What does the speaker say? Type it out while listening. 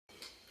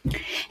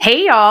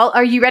Hey y'all,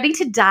 are you ready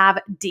to dive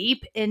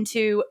deep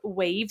into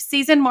wave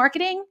season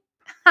marketing?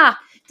 Ha,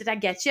 did I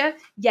get you?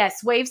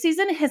 Yes, wave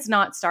season has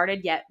not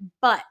started yet,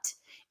 but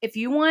if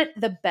you want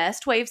the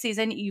best wave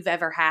season you've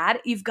ever had,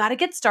 you've got to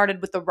get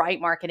started with the right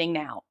marketing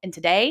now. And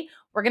today,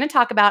 we're going to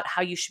talk about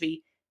how you should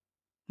be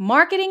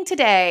marketing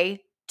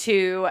today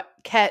to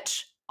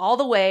catch all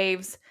the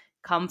waves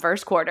come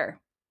first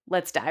quarter.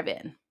 Let's dive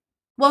in.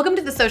 Welcome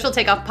to the Social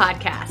Takeoff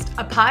Podcast,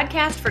 a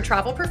podcast for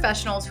travel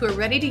professionals who are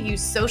ready to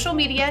use social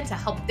media to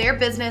help their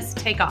business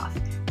take off.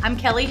 I'm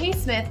Kelly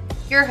Hay-Smith,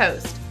 your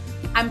host.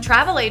 I'm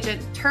travel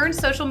agent turned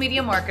social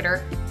media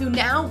marketer who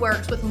now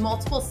works with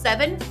multiple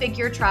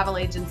seven-figure travel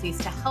agencies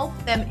to help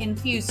them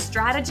infuse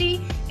strategy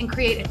and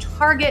create a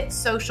target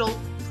social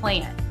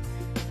plan.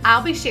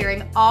 I'll be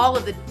sharing all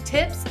of the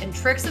tips and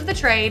tricks of the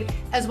trade,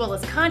 as well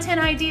as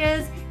content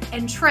ideas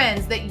and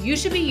trends that you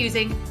should be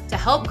using to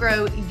help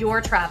grow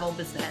your travel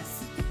business.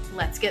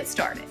 Let's get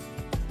started.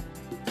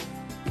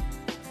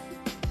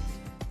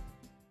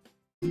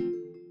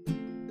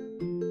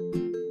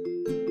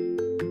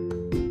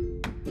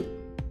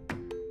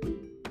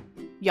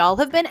 Y'all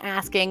have been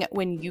asking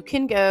when you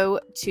can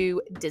go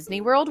to Disney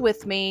World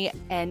with me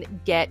and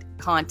get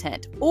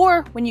content,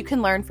 or when you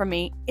can learn from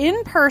me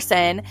in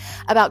person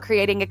about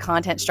creating a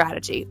content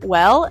strategy.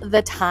 Well,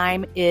 the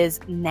time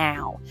is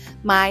now.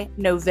 My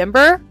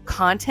November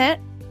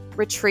content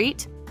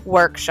creation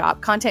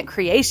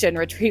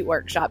retreat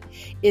workshop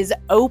is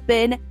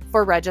open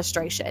for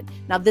registration.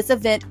 Now, this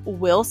event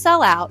will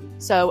sell out,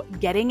 so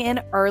getting in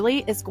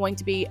early is going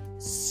to be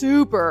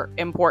super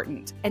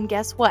important. And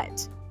guess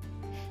what?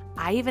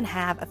 I even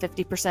have a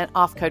 50%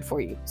 off code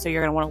for you. So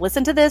you're going to want to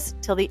listen to this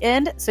till the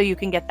end so you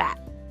can get that.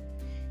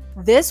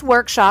 This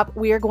workshop,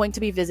 we are going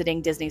to be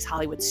visiting Disney's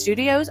Hollywood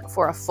Studios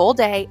for a full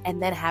day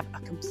and then have a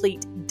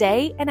complete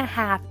day and a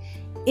half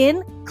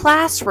in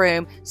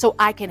classroom so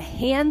I can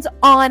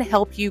hands-on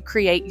help you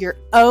create your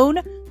own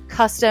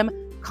custom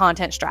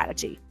content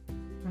strategy.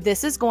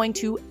 This is going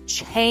to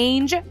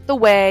change the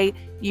way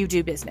you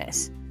do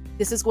business.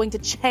 This is going to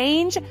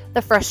change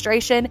the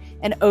frustration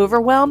and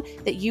overwhelm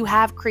that you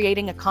have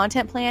creating a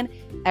content plan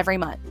every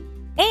month.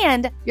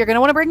 And you're going to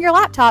want to bring your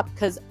laptop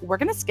because we're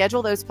going to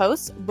schedule those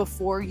posts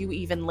before you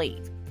even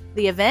leave.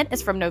 The event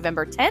is from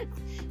November 10th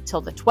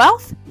till the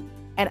 12th,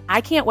 and I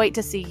can't wait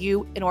to see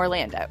you in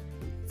Orlando.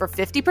 For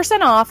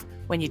 50% off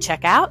when you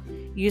check out,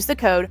 use the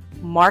code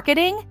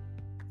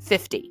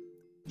MARKETING50.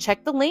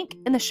 Check the link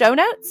in the show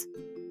notes,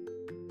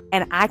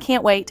 and I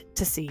can't wait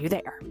to see you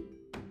there.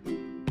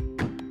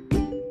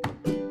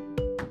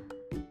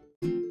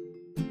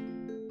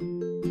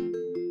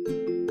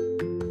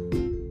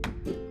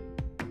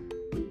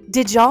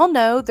 Did y'all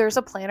know there's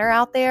a planner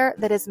out there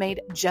that is made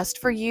just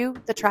for you,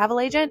 the travel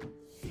agent?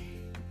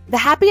 The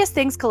Happiest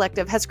Things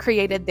Collective has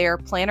created their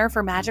planner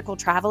for magical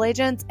travel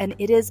agents, and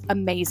it is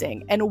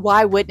amazing. And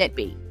why wouldn't it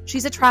be?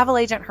 She's a travel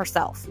agent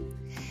herself.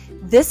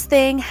 This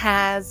thing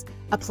has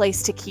a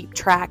place to keep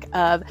track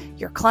of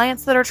your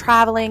clients that are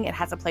traveling. It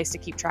has a place to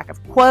keep track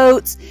of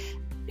quotes,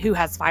 who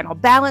has final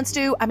balance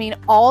due. I mean,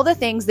 all the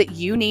things that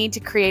you need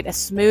to create a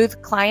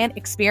smooth client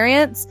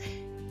experience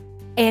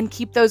and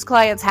keep those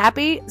clients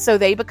happy so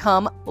they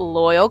become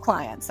loyal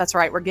clients. That's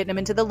right. We're getting them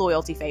into the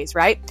loyalty phase,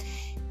 right?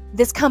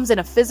 This comes in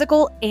a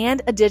physical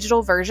and a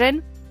digital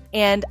version,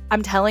 and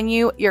I'm telling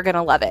you, you're going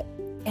to love it.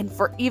 And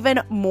for even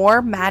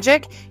more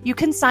magic, you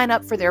can sign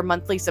up for their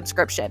monthly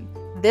subscription.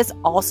 This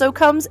also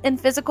comes in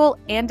physical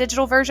and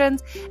digital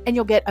versions, and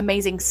you'll get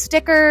amazing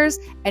stickers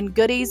and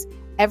goodies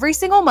every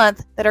single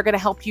month that are going to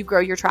help you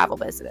grow your travel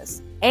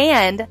business.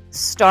 And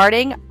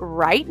starting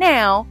right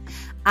now,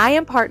 I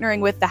am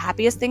partnering with the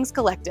Happiest Things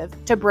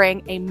Collective to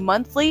bring a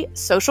monthly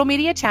social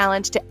media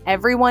challenge to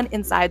everyone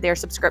inside their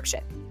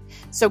subscription.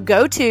 So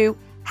go to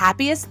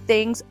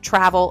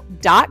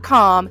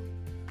happiestthingstravel.com,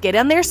 get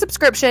on their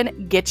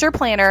subscription, get your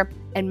planner,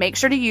 and make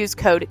sure to use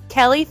code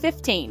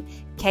KELLY15,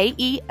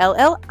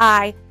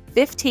 KELLI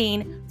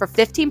 15 for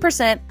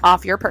 15%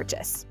 off your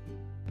purchase.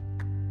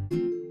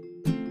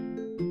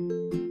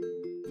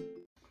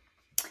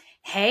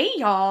 Hey,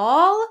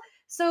 y'all.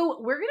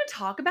 So we're going to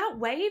talk about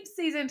wave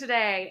season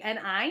today, and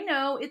I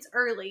know it's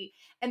early.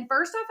 And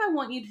first off, I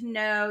want you to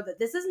know that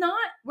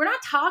we're not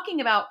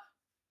talking about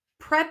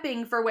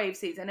prepping for wave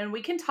season, and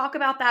we can talk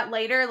about that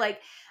later.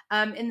 Like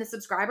in the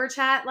subscriber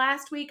chat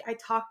last week, I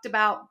talked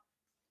about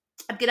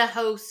I'm going to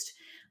host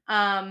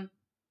a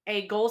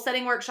goal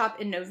setting workshop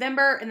in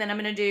November, and then I'm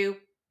going to do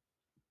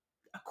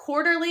a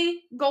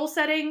quarterly goal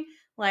setting,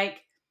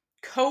 like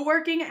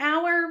co-working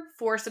hour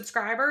for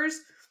subscribers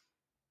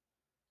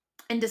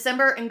in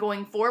December and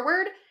going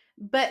forward.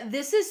 But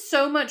this is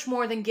so much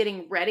more than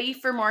getting ready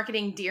for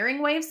marketing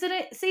during wave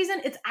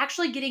season. It's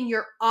actually getting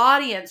your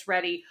audience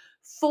ready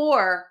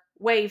for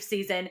wave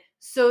season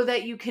so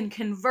that you can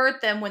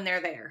convert them when they're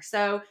there.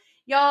 So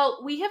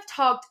y'all, we have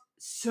talked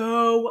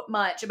so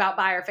much about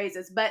buyer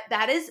phases, but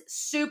that is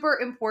super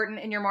important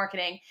in your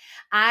marketing.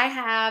 I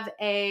have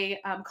a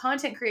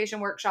content creation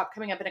workshop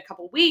coming up in a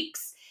couple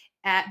weeks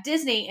at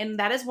Disney, and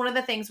that is one of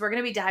the things we're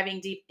going to be diving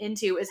deep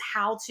into is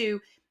how to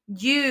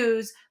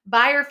use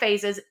buyer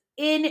phases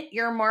in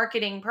your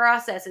marketing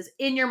processes,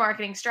 in your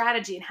marketing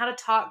strategy, and how to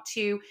talk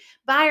to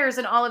buyers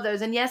and all of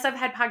those. And yes, I've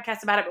had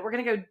podcasts about it, but we're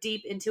going to go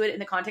deep into it in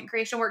the content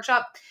creation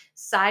workshop.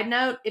 Side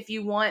note, if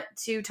you want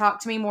to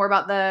talk to me more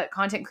about the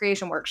content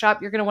creation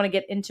workshop, you're going to want to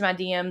get into my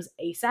DMs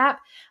ASAP,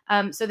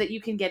 so that you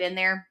can get in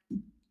there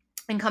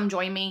and come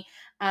join me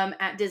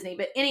at Disney.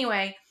 But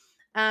anyway,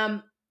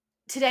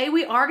 today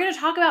we are going to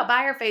talk about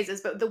buyer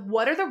phases, but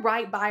what are the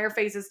right buyer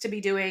phases to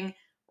be doing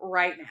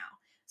right now?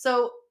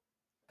 So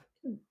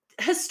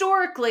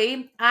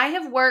historically, I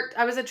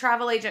was a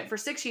travel agent for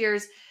 6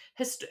 years,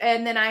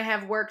 and then I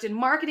have worked in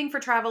marketing for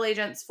travel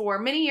agents for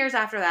many years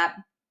after that.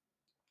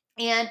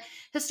 And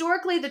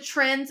historically, the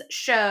trends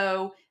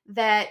show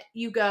that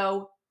you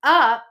go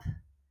up,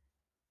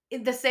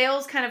 the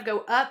sales kind of go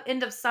up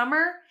end of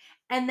summer,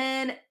 and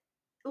then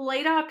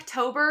late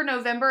October,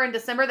 November, and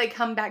December, they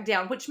come back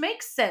down, which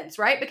makes sense,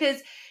 right?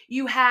 Because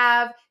you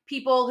have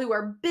people who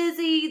are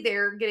busy,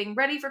 they're getting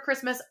ready for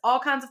Christmas, all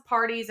kinds of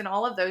parties and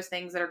all of those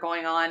things that are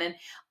going on. And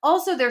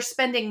also they're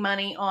spending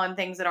money on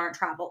things that aren't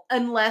travel,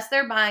 unless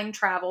they're buying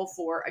travel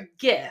for a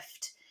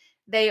gift.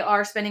 They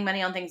are spending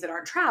money on things that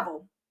aren't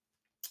travel.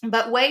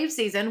 But wave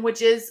season,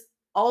 which is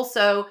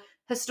also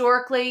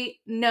historically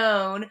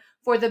known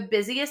for the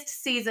busiest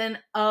season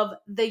of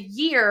the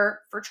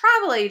year for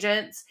travel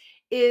agents,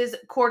 is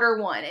quarter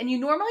one. And you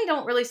normally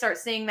don't really start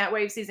seeing that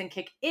wave season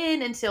kick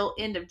in until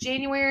end of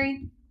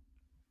January.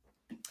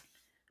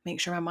 Make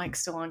sure my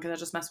mic's still on because I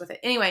just messed with it.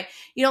 Anyway,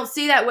 you don't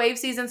see that wave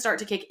season start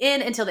to kick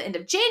in until the end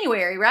of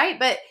January, right?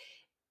 But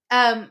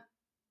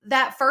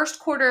that first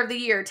quarter of the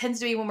year tends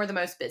to be when we're the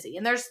most busy.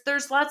 And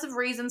there's lots of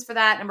reasons for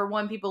that. Number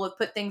one, people have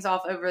put things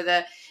off over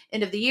the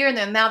end of the year, and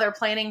then now they're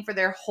planning for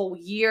their whole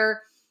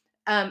year.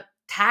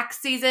 Tax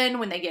season,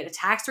 when they get a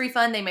tax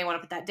refund, they may want to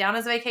put that down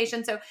as a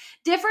vacation. So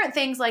different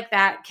things like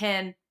that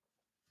can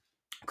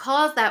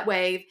cause that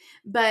wave,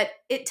 but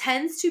it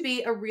tends to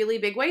be a really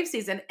big wave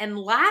season. And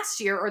last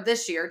year, or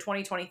this year,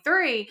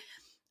 2023,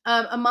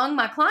 among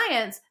my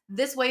clients,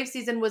 this wave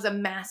season was a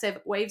massive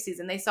wave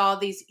season. They saw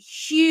these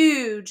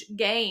huge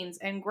gains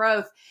and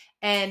growth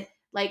and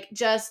like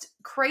just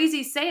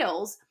crazy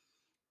sales.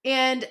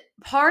 And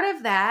part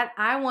of that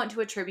I want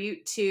to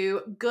attribute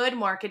to good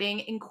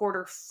marketing in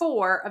quarter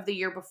 4 of the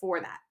year before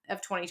that,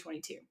 of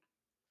 2022.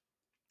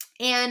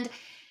 And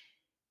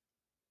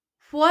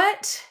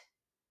what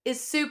is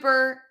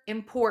super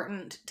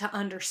important to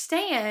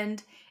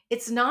understand,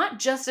 it's not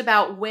just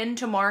about when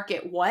to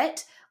market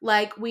what.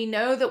 Like, we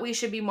know that we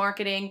should be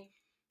marketing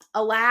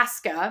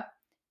Alaska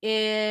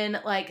in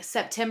like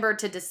September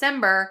to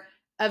December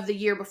of the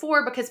year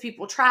before, because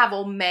people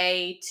travel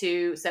May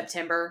to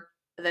September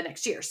the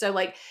next year. So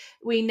like,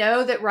 we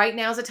know that right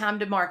now is a time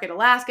to market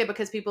Alaska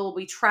because people will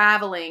be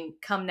traveling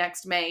come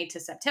next May to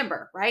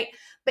September, right?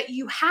 But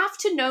you have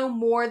to know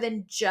more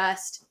than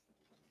just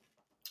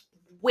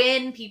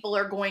when people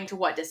are going to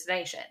what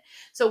destination.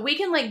 So we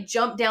can like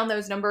jump down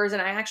those numbers.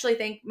 And I actually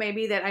think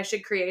maybe that I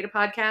should create a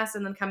podcast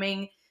in the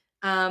coming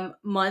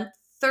month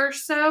or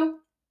so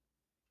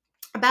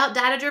about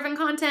data-driven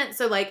content.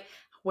 So like,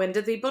 when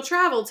do people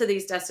travel to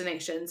these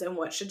destinations and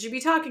what should you be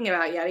talking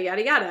about? Yada,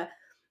 yada, yada.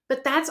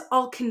 But that's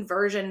all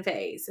conversion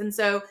phase. And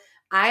so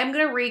I am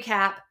going to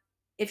recap.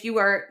 If you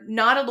are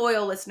not a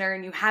loyal listener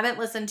and you haven't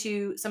listened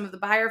to some of the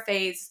buyer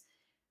phase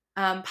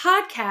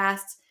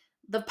podcasts,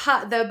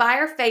 the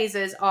buyer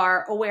phases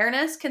are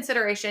awareness,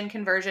 consideration,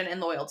 conversion, and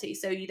loyalty.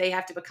 So they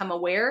have to become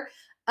aware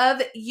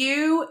of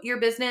you, your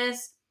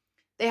business.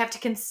 They have to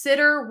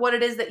consider what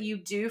it is that you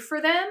do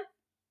for them,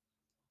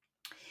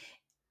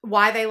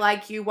 why they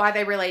like you, why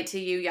they relate to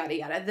you, yada,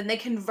 yada. Then they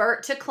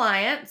convert to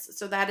clients.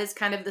 So that is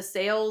kind of the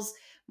sales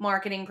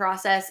marketing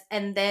process.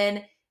 And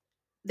then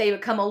they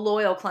become a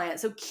loyal client.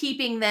 So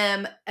keeping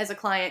them as a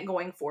client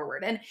going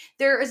forward. And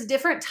there is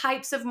different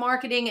types of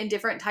marketing and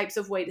different types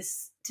of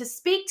ways to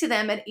speak to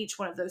them at each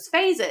one of those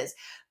phases.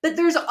 But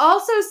there's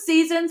also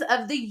seasons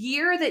of the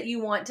year that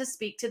you want to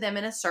speak to them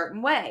in a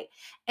certain way.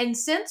 And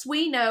since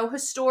we know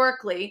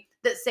historically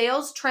that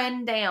sales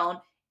trend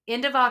down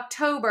end of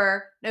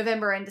October,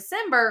 November, and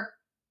December,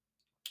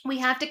 we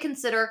have to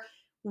consider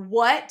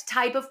what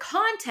type of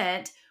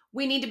content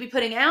we need to be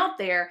putting out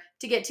there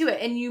to get to it.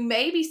 And you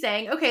may be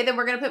saying, okay, then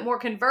we're going to put more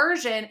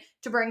conversion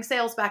to bring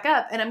sales back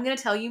up. And I'm going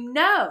to tell you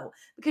no,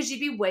 because you'd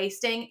be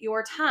wasting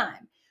your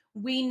time.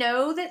 We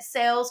know that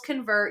sales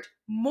convert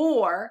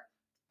more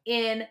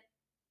in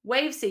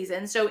wave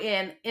season. So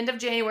in end of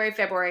January,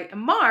 February,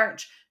 and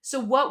March. So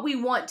what we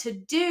want to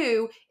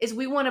do is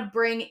we want to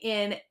bring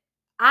in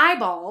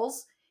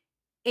eyeballs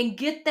and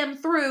get them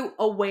through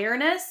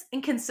awareness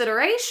and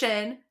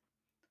consideration,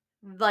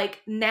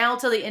 like now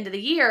till the end of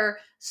the year.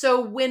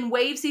 So when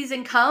wave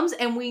season comes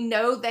and we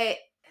know that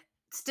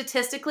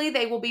statistically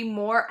they will be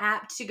more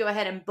apt to go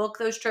ahead and book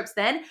those trips,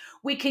 then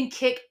we can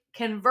kick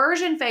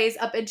conversion phase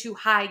up into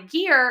high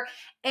gear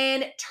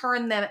and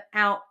turn them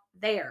out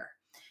there.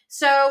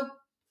 So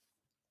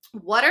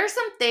what are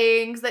some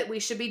things that we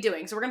should be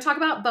doing? So we're going to talk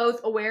about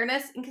both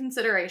awareness and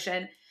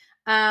consideration.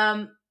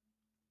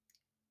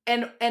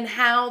 and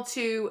how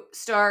to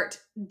start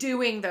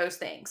doing those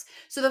things.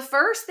 So the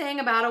first thing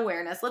about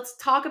awareness, let's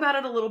talk about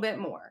it a little bit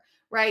more,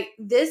 right?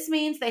 This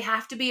means they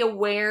have to be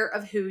aware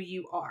of who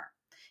you are.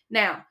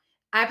 Now,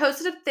 I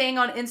posted a thing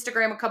on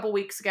Instagram a couple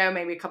weeks ago,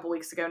 maybe a couple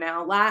weeks ago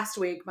now. Last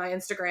week, my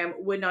Instagram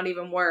would not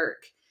even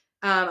work.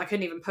 I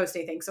couldn't even post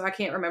anything, so I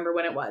can't remember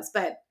when it was,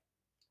 but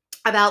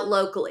about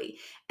locally.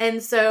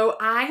 And so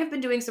I have been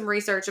doing some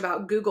research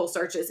about Google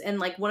searches, and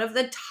like one of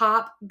the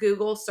top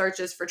Google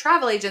searches for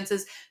travel agents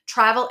is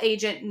travel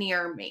agent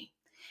near me.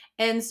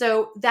 And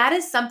so that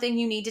is something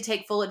you need to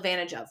take full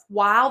advantage of.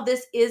 While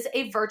this is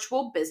a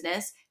virtual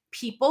business,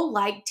 people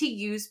like to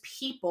use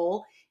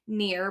people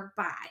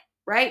nearby,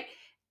 right?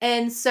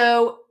 And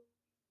so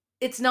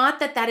it's not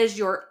that that is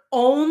your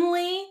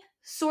only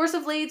source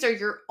of leads or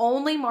your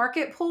only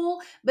market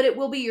pool, but it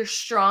will be your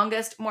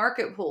strongest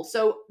market pool.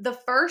 So the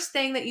first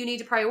thing that you need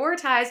to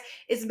prioritize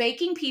is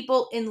making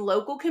people in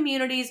local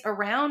communities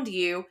around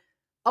you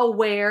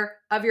aware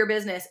of your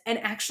business. And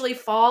actually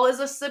fall is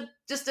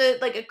just a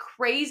like a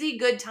crazy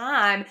good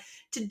time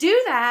to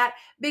do that,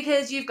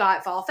 because you've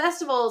got fall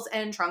festivals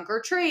and trunk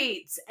or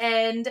treats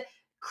and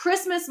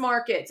Christmas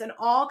markets and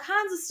all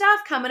kinds of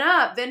stuff coming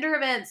up, vendor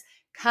events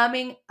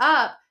coming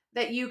up,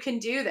 that you can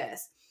do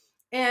this.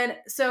 And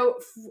so,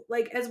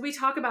 like, as we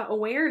talk about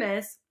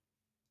awareness,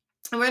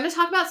 and we're going to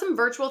talk about some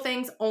virtual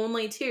things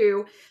only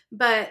too,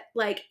 but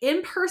like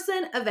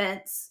in-person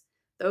events,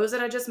 those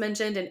that I just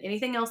mentioned and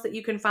anything else that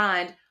you can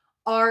find,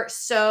 are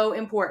so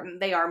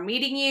important. They are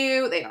meeting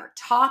you, they are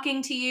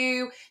talking to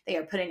you, they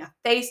are putting a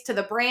face to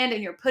the brand,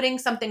 and you're putting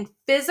something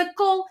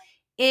physical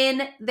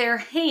in their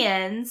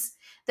hands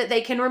that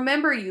they can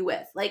remember you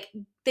with. Like,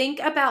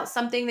 think about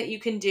something that you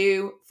can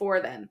do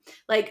for them.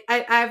 Like,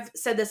 I've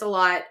said this a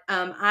lot.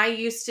 I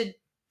used to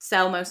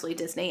sell mostly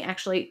Disney,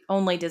 actually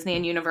only Disney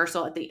and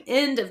Universal at the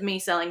end of me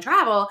selling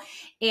travel.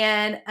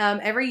 And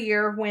every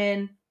year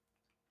when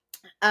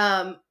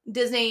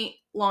Disney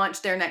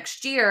launched their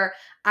next year,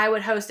 I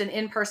would host an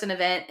in-person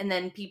event, and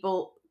then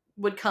people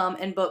would come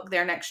and book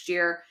their next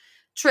year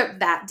trip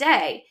that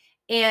day.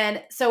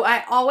 And so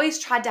I always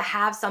tried to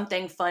have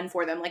something fun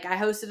for them. Like, I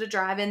hosted a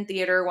drive-in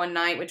theater one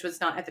night, which was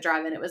not at the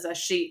drive-in. It was a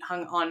sheet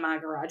hung on my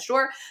garage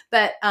door.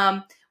 But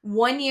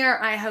one year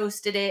I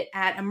hosted it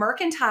at a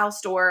mercantile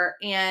store,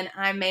 and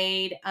I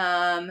made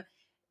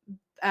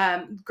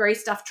gray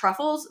stuffed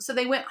truffles. So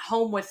they went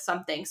home with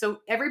something. So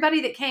everybody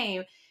that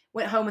came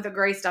went home with a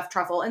gray stuffed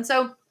truffle. And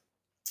so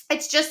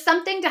it's just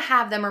something to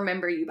have them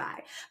remember you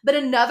by. But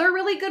another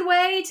really good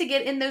way to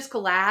get in those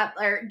collab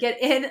or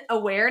get in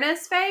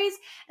awareness phase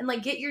and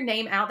like get your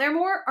name out there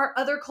more are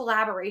other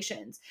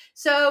collaborations.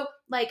 So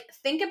like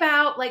think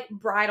about like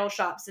bridal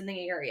shops in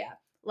the area,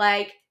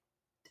 like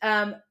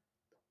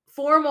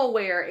formal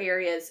wear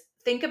areas.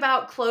 Think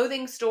about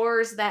clothing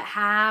stores that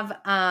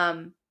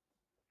have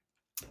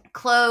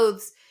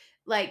clothes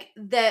like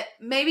that.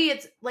 Maybe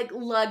it's like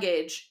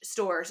luggage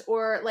stores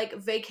or like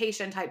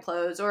vacation type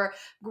clothes or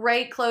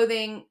great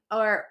clothing,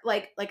 or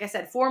like I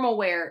said, formal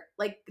wear.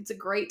 Like, it's a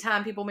great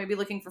time. People may be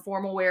looking for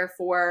formal wear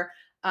for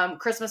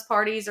Christmas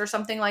parties or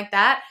something like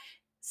that.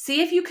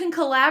 See if you can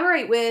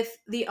collaborate with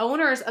the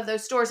owners of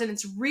those stores. And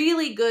it's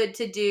really good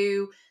to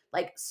do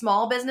like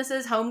small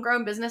businesses,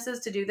 homegrown businesses,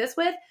 to do this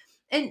with.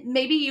 And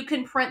maybe you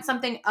can print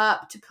something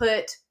up to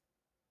put,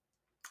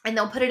 and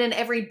they'll put it in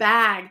every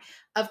bag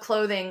of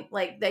clothing.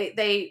 Like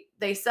they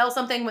sell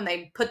something when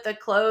they put the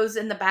clothes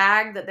in the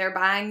bag that they're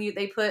buying you,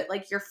 they put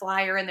like your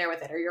flyer in there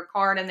with it or your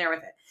card in there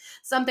with it,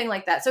 something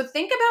like that. So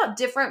think about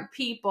different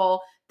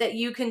people that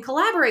you can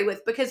collaborate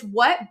with, because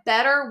what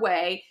better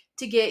way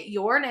to get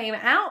your name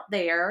out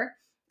there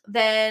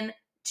than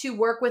to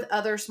work with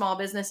other small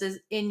businesses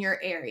in your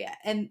area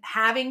and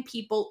having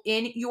people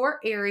in your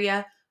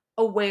area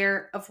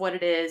aware of what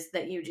it is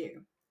that you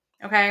do.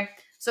 Okay.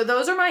 So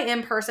those are my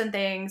in-person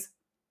things.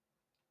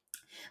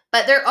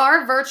 But there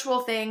are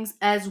virtual things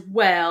as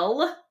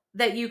well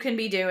that you can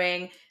be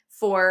doing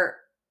for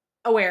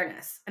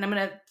awareness. And I'm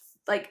going to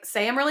like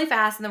say them really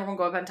fast, and then we're going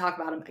to go up and talk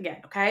about them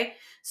again. Okay.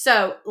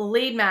 So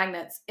lead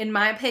magnets, in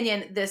my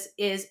opinion, this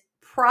is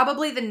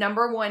probably the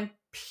number one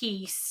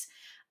piece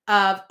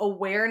of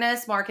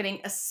awareness marketing,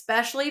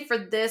 especially for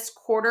this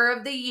quarter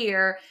of the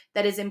year,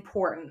 that is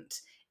important,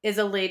 is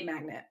a lead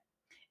magnet.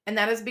 And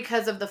that is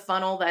because of the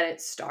funnel that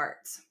it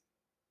starts.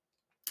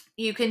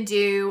 You can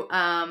do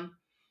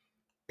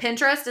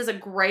Pinterest is a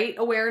great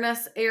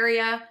awareness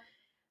area.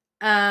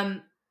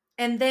 And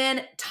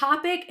then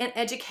topic and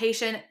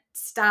education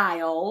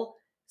style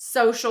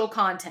social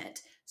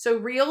content. So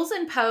reels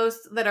and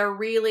posts that are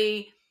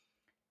really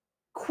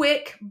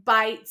quick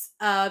bites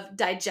of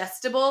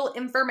digestible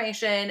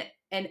information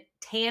and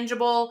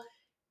tangible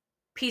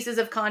pieces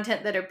of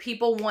content that are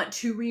people want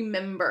to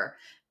remember.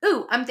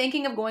 Ooh, I'm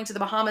thinking of going to the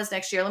Bahamas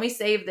next year. Let me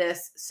save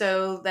this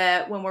so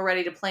that when we're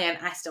ready to plan,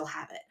 I still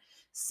have it.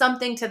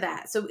 Something to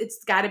that. So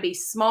it's got to be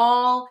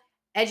small,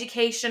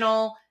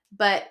 educational,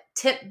 but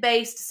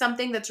tip-based,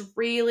 something that's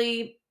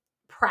really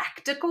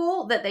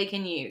practical that they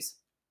can use.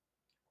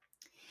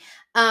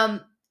 All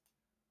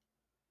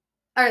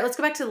right, let's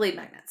go back to the lead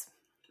magnets.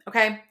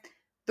 Okay.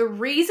 The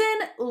reason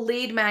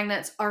lead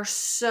magnets are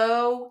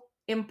so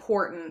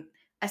important,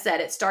 I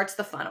said it starts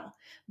the funnel,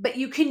 but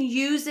you can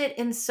use it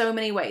in so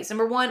many ways.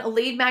 Number one, a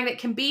lead magnet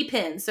can be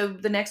pinned. So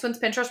the next one's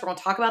Pinterest. We're going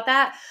to talk about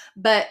that.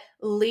 But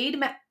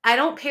I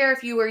don't care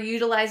if you are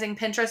utilizing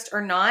Pinterest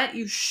or not.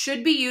 You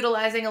should be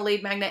utilizing a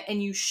lead magnet,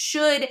 and you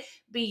should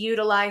be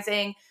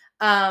utilizing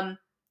an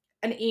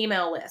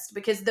email list,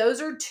 because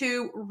those are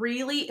two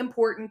really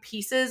important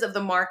pieces of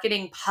the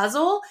marketing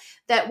puzzle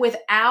that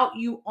without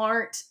you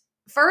aren't.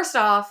 First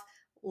off,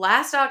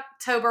 last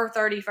October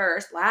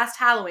 31st, last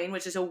Halloween,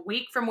 which is a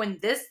week from when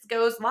this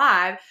goes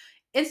live,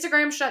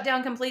 Instagram shut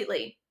down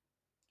completely.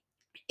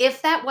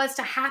 If that was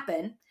to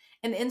happen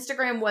and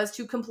Instagram was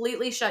to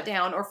completely shut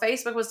down, or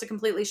Facebook was to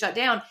completely shut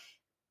down,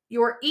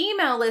 your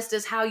email list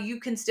is how you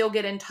can still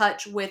get in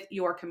touch with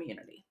your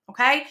community.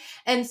 Okay.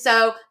 And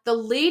so the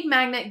lead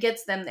magnet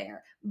gets them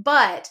there,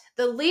 but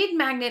the lead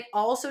magnet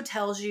also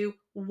tells you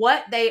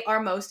what they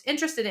are most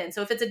interested in.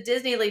 So if it's a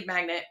Disney lead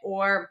magnet,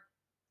 or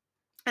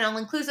an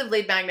all-inclusive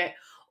lead magnet,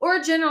 or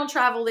a general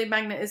travel lead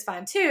magnet is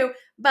fine too,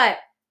 but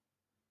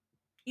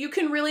you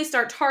can really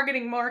start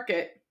target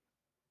marketing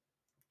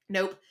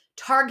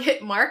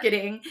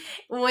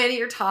when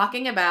you're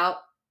talking about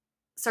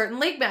certain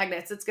lead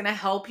magnets. It's going to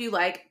help you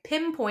like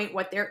pinpoint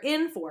what they're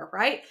in for,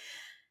 right?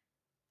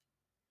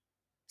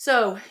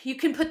 So you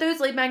can put those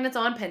lead magnets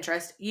on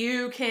Pinterest.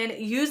 You can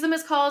use them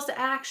as calls to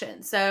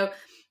action. So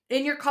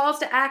in your calls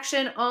to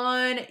action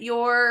on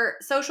your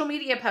social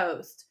media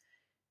post,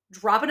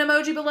 drop an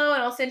emoji below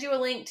and I'll send you a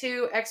link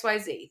to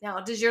XYZ. Now,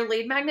 does your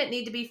lead magnet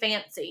need to be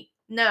fancy?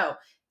 No.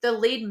 The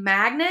lead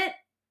magnet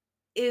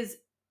it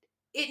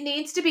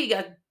needs to be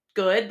a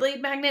good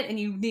lead magnet, and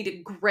you need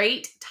a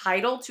great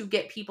title to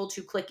get people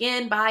to click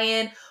in, buy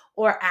in,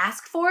 or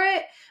ask for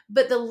it.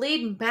 But the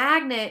lead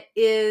magnet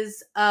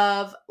is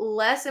of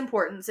less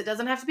importance. It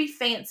doesn't have to be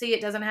fancy.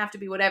 It doesn't have to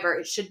be whatever.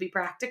 It should be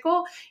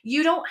practical.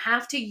 You don't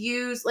have to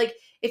use, like,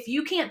 if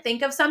you can't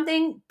think of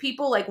something,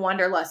 people like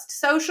Wanderlust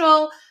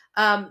Social,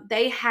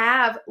 they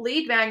have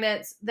lead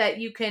magnets that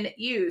you can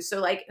use. So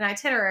like an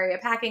itinerary, a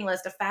packing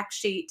list, a fact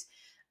sheet,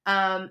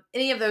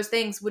 any of those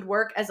things would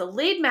work as a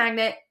lead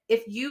magnet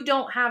if you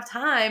don't have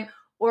time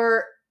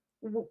or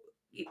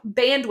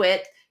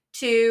bandwidth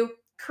to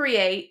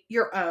create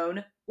your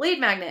own lead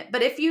magnet.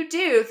 But if you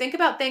do, think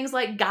about things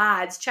like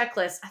guides,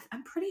 checklists.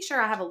 I'm pretty sure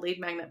I have a lead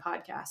magnet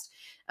podcast.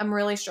 I'm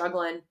really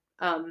struggling.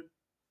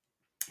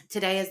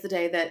 Today is the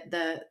day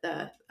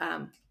that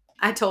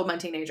I told my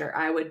teenager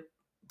I would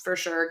for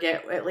sure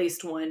get at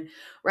least one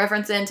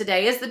reference in.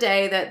 Today is the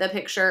day that the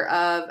picture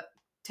of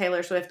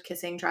Taylor Swift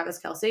kissing Travis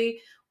Kelce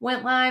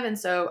went live. And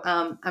so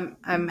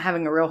I'm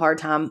having a real hard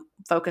time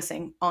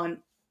focusing on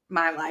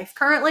my life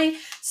currently.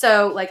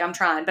 So like I'm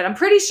trying, but I'm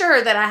pretty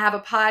sure that I have a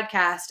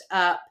podcast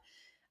up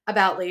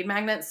about lead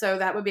magnets. So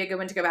that would be a good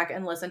one to go back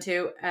and listen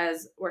to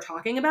as we're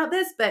talking about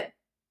this. But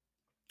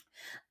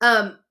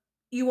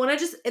you want to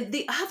just,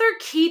 the other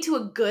key to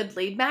a good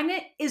lead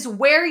magnet is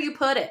where you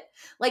put it.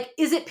 Like,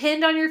 is it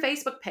pinned on your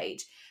Facebook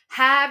page?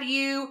 Have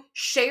you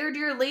shared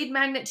your lead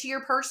magnet to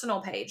your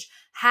personal page?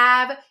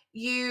 Have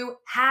you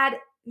had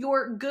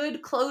your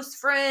good close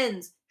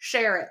friends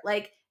share it?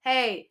 Like,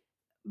 hey,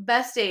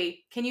 bestie,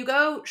 can you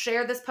go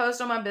share this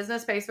post on my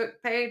business Facebook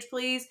page,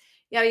 please?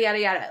 Yada, yada,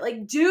 yada.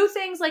 Like, do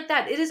things like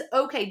that. It is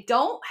okay.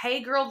 Don't hey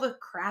girl the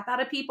crap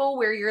out of people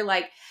where you're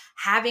like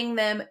having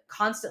them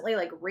constantly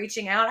like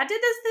reaching out. I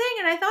did this thing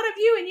and I thought of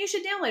you and you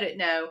should download it.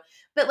 No.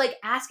 But like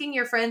asking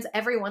your friends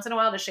every once in a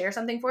while to share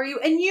something for you,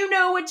 and you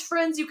know which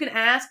friends you can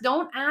ask.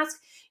 Don't ask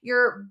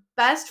your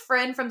best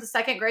friend from the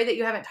second grade that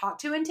you haven't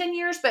talked to in 10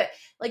 years, but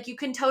like you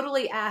can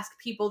totally ask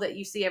people that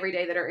you see every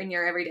day that are in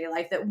your everyday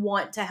life that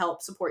want to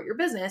help support your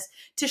business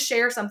to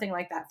share something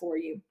like that for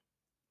you.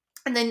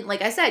 And then,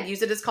 like I said,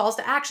 use it as calls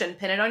to action,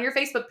 pin it on your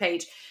Facebook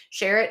page,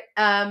 share it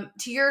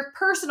to your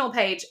personal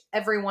page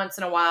every once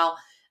in a while.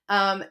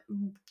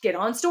 Get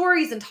on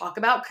stories and talk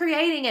about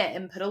creating it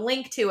and put a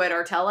link to it,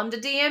 or tell them to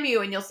DM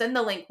you and you'll send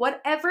the link,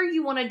 whatever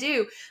you want to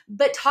do,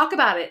 but talk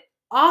about it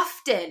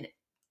often,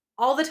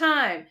 all the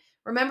time.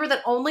 Remember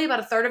that only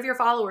about a third of your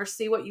followers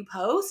see what you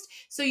post.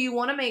 So you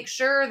want to make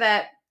sure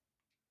that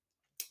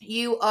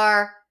you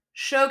are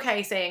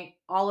showcasing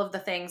all of the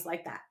things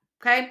like that.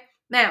 Okay.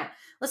 Now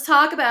let's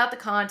talk about the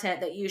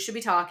content that you should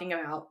be talking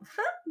about.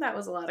 That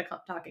was a lot of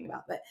talking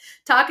about, but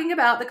talking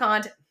about the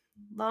content,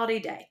 lottie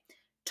day.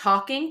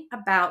 Talking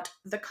about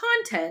the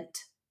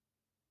content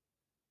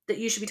that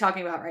you should be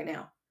talking about right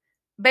now.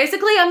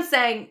 Basically, I'm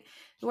saying,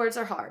 the words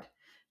are hard.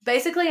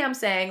 Basically, I'm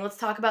saying, let's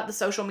talk about the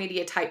social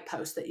media type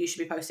posts that you should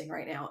be posting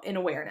right now in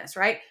awareness,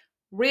 right?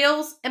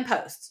 Reels and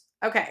posts.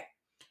 Okay.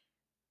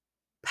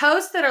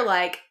 Posts that are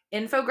like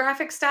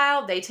infographic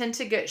style, they tend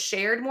to get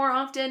shared more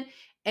often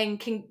and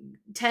can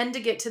tend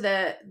to get to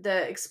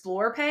the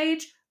explore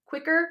page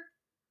quicker.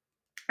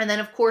 And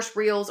then of course,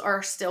 reels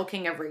are still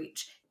king of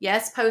reach.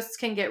 Yes, posts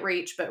can get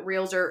reach, but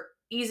reels are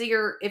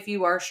easier if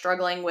you are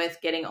struggling with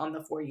getting on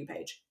the For You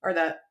page or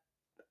the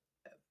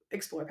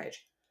explore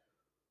page.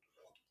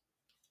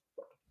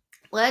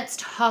 Let's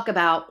talk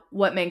about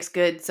what makes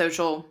good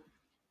social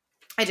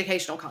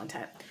educational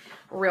content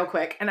real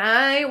quick. And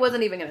I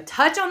wasn't even going to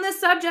touch on this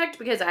subject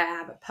because I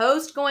have a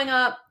post going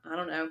up. I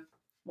don't know,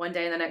 one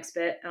day in the next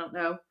bit. I don't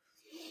know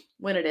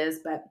when it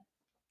is, but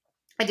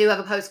I do have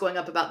a post going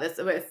up about this.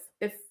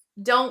 If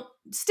don't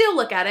still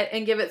look at it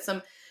and give it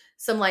some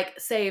like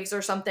saves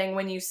or something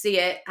when you see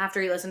it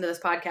after you listen to this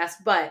podcast,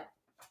 but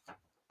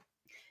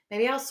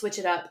maybe I'll switch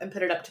it up and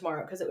put it up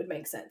tomorrow because it would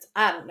make sense.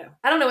 I don't know.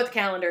 I don't know what the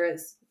calendar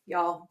is,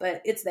 y'all,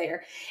 but it's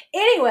there.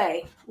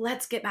 Anyway,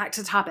 let's get back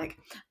to the topic.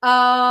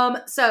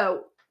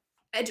 So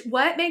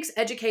what makes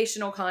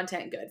educational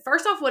content good?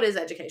 First off, what is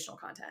educational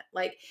content?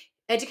 Like,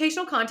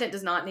 educational content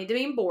does not need to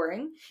be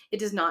boring. It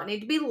does not need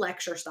to be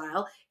lecture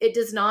style. It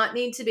does not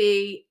need to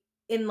be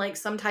in like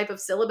some type of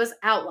syllabus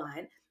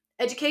outline.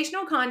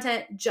 Educational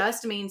content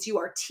just means you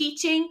are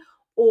teaching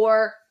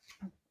or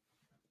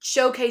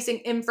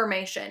showcasing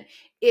information.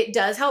 It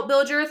does help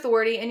build your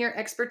authority and your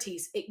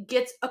expertise. It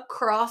gets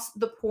across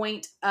the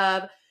point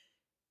of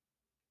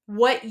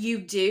what you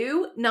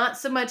do, not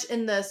so much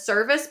in the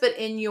service, but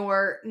in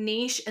your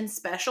niche and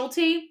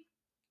specialty.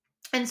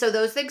 And so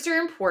those things are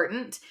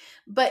important.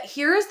 But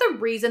here's the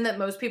reason that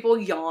most people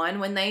yawn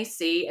when they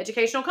see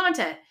educational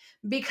content,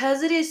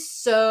 because it is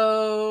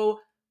so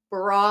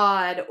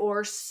broad,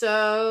 or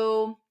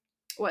so,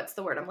 what's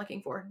the word I'm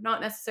looking for? Not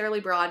necessarily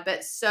broad,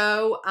 but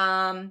so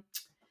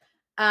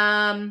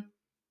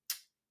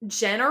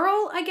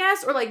general, I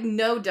guess, or like,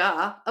 no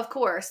duh, of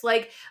course.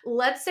 Like,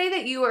 let's say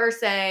that you are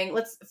saying,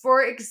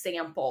 for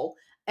example,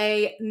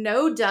 a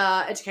no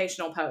duh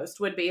educational post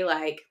would be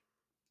like,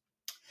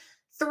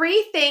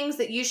 3 things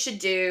that you should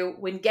do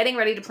when getting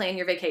ready to plan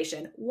your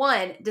vacation.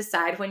 1,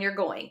 decide when you're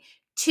going.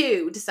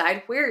 2,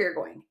 decide where you're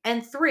going.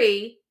 And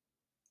 3,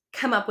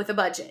 come up with a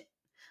budget.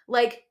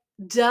 Like,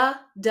 duh.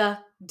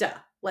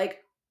 Like,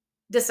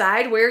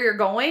 decide where you're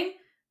going,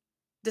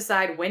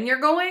 decide when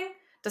you're going,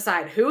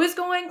 decide who is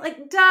going.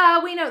 Like,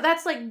 duh, we know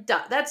that's like,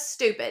 duh, that's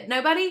stupid.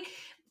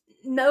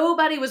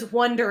 Nobody was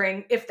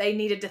wondering if they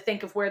needed to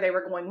think of where they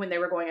were going, when they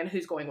were going, and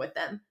who's going with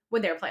them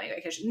when they were planning a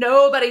vacation.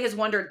 Nobody has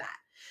wondered that.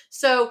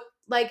 So,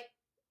 like,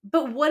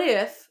 but what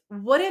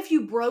if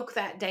you broke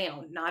that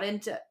down, not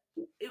into,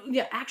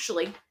 yeah,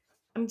 actually,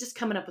 I'm just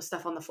coming up with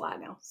stuff on the fly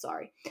now.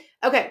 Sorry.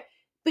 Okay.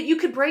 But you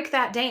could break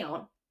that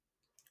down,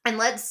 and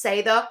let's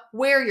say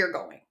where you're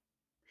going.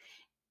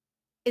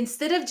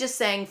 Instead of just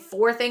saying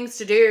 4 things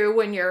to do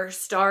when you're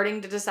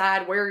starting to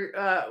decide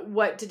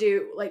what to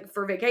do, like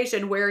for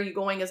vacation, where are you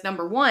going is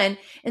number 1.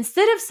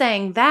 Instead of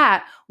saying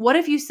that, what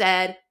if you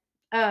said,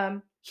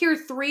 here are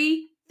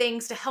 3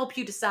 things to help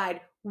you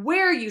decide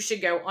where you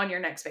should go on your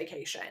next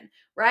vacation,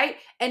 right?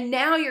 And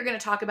now you're going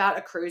to talk about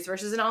a cruise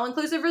versus an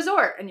all-inclusive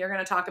resort. And you're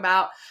going to talk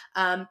about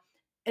an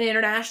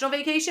international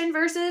vacation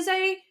versus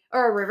a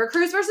river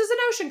cruise versus an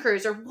ocean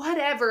cruise, or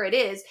whatever it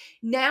is.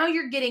 Now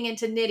you're getting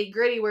into nitty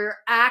gritty where you're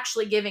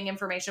actually giving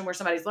information where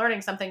somebody's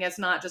learning something. It's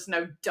not just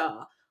no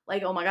duh,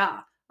 like, oh my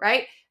God,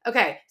 right?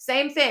 Okay,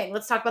 same thing.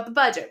 Let's talk about the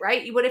budget,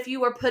 right? What if you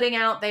were putting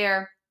out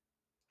there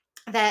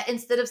that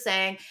instead of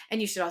saying, and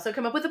you should also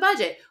come up with a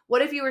budget,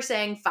 what if you were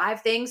saying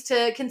 5 things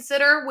to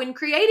consider when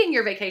creating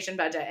your vacation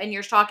budget? And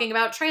you're talking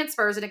about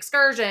transfers and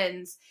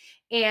excursions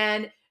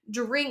and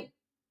drink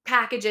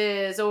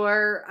packages,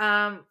 or,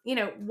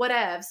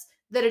 whatevs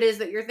that it is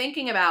that you're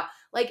thinking about.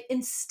 Like,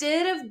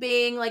 instead of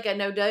being like a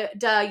no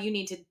duh, you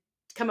need to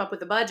come up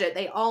with a budget.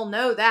 They all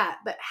know that.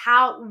 But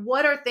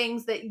what are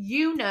things that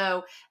you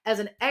know as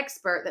an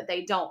expert that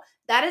they don't?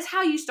 That is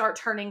how you start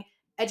turning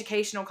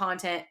educational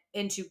content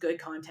into good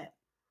content.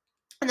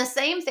 And the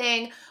same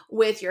thing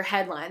with your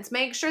headlines.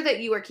 Make sure that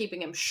you are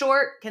keeping them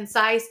short,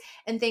 concise,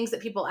 and things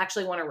that people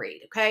actually want to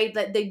read. Okay.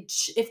 That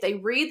if they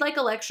read like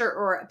a lecture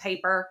or a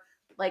paper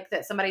like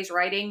that somebody's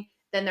writing,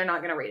 then they're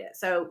not going to read it.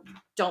 So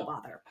don't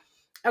bother.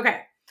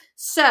 Okay.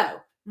 So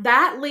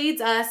that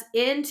leads us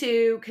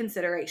into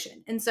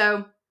consideration. And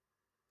so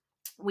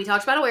we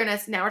talked about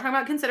awareness. Now we're talking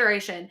about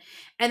consideration.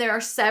 And there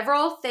are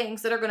several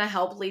things that are going to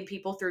help lead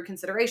people through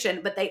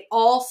consideration, but they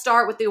all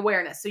start with the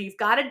awareness. So you've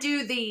got to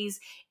do these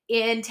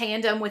in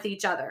tandem with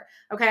each other.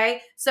 Okay.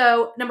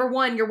 So number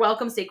 1, your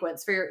welcome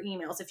sequence for your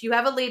emails. If you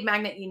have a lead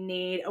magnet, you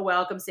need a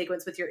welcome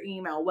sequence with your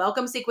email.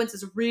 Welcome sequence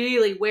is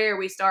really where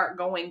we start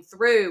going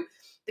through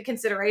the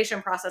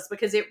consideration process,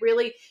 because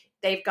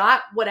they've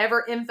got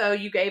whatever info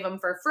you gave them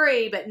for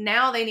free, but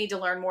now they need to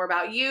learn more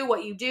about you,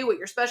 what you do, what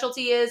your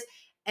specialty is,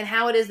 and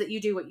how it is that you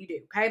do what you do.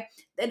 Okay.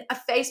 And a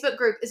Facebook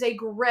group is a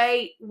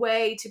great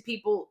way to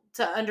people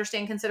to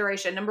understand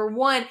consideration. Number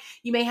 1,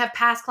 you may have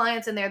past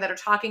clients in there that are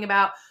talking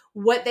about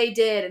what they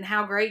did and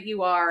how great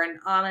you are, and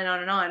on and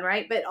on and on.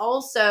 Right. But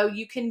also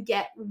you can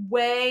get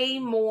way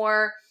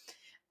more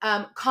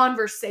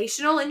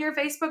conversational in your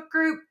Facebook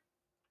group,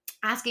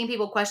 asking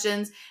people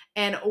questions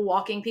and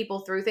walking people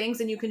through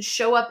things. And you can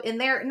show up in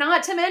there,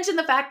 not to mention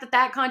the fact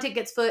that content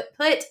gets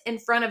put in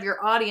front of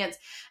your audience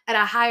at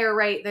a higher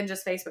rate than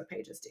just Facebook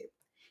pages do.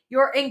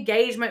 Your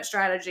engagement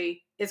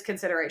strategy is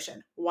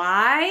consideration.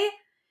 Why?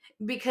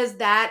 Because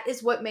that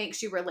is what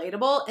makes you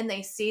relatable, and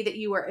they see that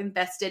you are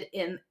invested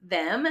in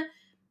them.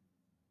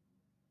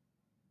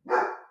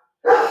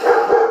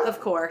 of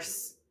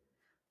course.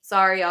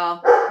 Sorry,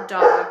 y'all.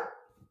 Dog.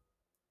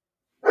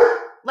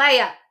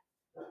 Leia.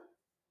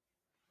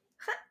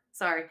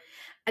 Sorry.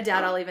 I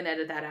doubt I'll even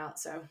edit that out,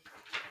 so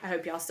I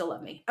hope y'all still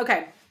love me.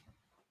 Okay.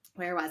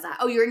 Where was I?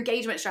 Oh, your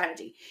engagement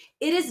strategy.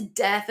 It is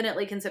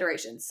definitely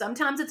consideration.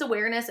 Sometimes it's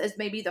awareness as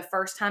maybe the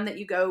first time that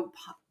you go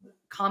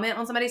comment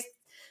on somebody's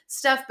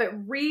stuff, but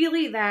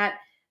really that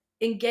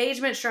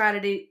engagement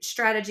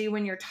strategy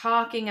when you're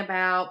talking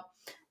about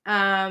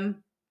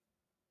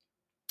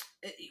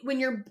when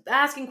you're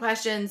asking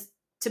questions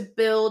to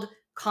build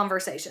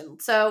conversation.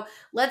 So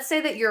let's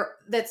say that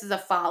this is a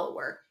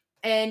follower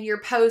and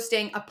you're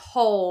posting a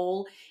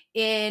poll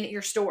in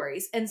your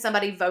stories and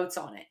somebody votes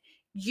on it.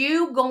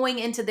 You going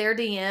into their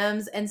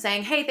DMs and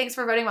saying, hey, thanks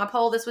for voting my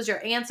poll. This was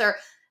your answer.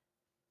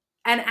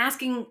 And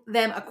asking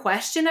them a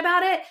question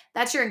about it,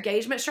 that's your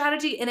engagement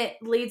strategy. And it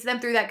leads them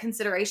through that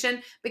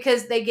consideration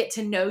because they get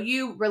to know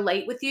you,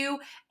 relate with you,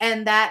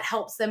 and that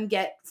helps them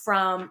get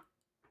from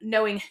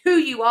knowing who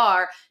you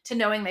are to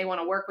knowing they want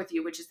to work with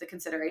you, which is the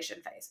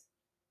consideration phase.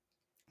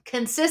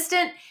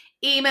 Consistent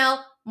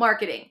email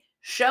marketing,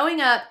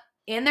 showing up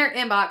in their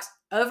inbox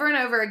over and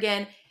over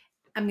again.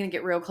 I'm going to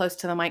get real close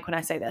to the mic when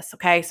I say this,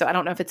 okay? So I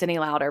don't know if it's any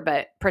louder,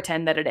 but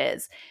pretend that it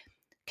is.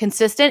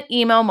 Consistent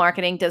email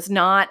marketing does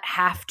not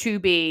have to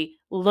be,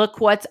 look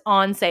what's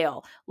on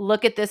sale,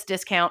 look at this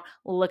discount,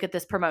 look at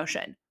this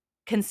promotion.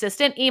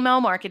 Consistent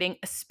email marketing,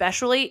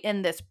 especially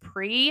in this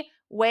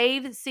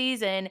pre-wave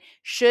season,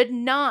 should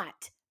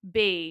not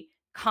be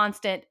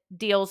constant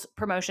deals,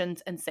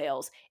 promotions, and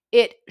sales.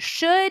 It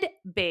should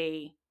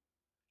be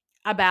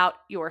about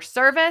your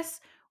service,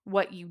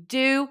 what you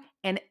do,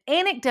 and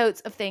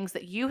anecdotes of things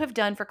that you have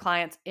done for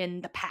clients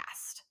in the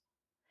past.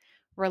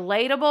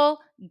 Relatable,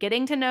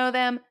 getting to know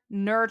them,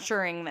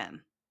 nurturing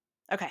them.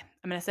 Okay,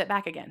 I'm going to sit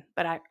back again,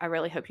 but I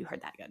really hope you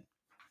heard that good.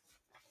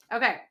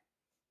 Okay.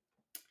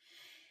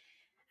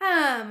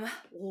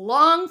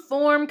 Long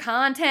form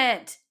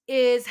content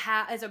is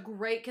a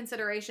great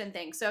consideration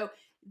thing. So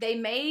they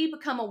may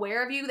become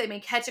aware of you. They may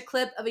catch a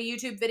clip of a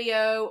YouTube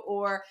video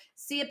or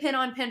see a pin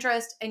on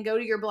Pinterest and go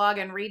to your blog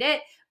and read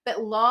it.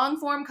 But long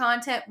form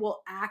content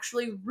will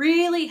actually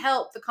really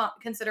help the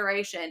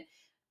consideration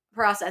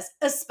process,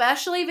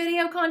 especially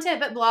video content,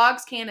 but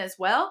blogs can as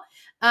well.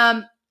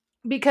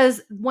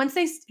 Because once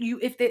if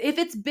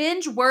it's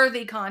binge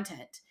worthy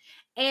content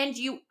and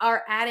you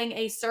are adding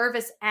a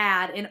service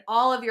ad in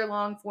all of your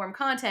long form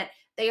content,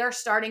 they are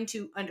starting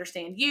to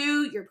understand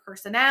you, your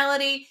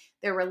personality,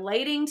 they're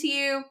relating to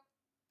you,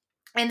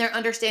 and they're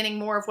understanding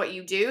more of what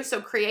you do.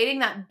 So creating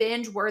that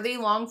binge worthy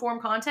long form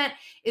content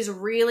is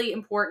really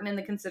important in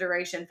the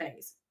consideration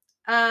phase.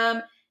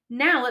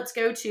 Now let's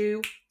go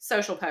to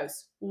social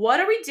posts. What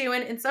are we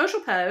doing in social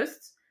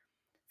posts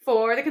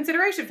for the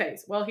consideration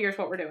phase? Well, here's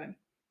what we're doing.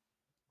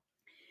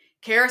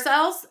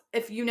 Carousels.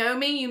 If you know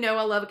me, you know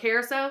I love a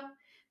carousel.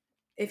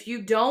 If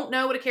you don't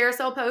know what a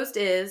carousel post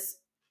is,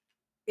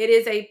 it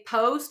is a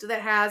post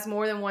that has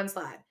more than one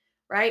slide,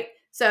 right?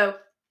 So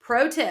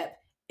pro tip,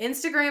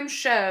 Instagram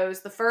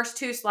shows the first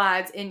 2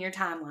 slides in your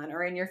timeline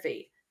or in your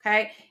feed,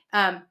 okay?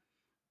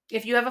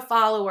 If you have a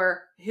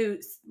follower who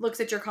looks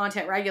at your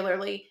content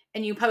regularly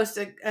and you post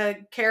a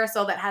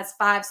carousel that has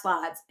 5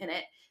 slides in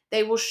it,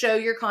 they will show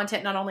your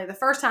content not only the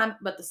first time,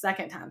 but the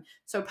second time.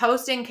 So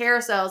posting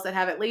carousels that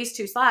have at least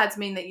 2 slides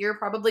mean that you're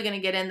probably going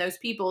to get in those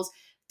people's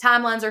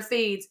timelines or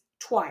feeds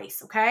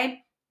twice,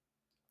 okay?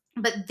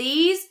 But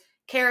these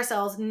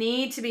carousels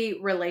need to be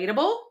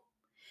relatable.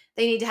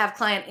 They need to have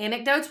client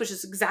anecdotes, which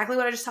is exactly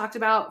what I just talked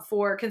about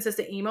for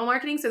consistent email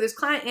marketing. So those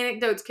client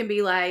anecdotes can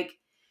be like,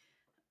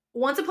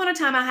 once upon a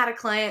time, I had a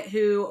client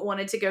who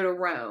wanted to go to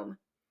Rome,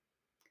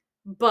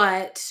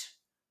 but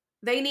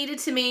they needed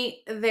to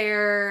meet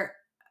their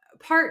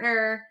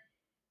partner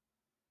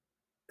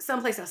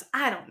someplace else.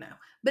 I don't know.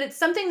 But it's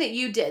something that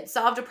you did,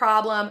 solved a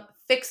problem,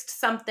 fixed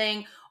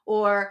something,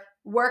 or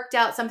worked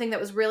out something that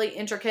was really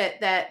intricate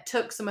that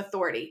took some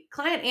authority.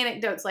 Client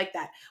anecdotes like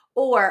that.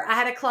 Or I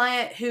had a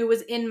client who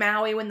was in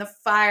Maui when the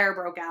fire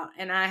broke out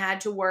and I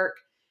had to work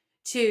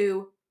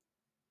to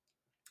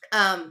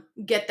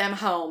get them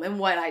home and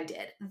what I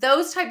did.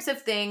 Those types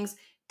of things,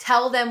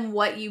 tell them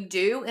what you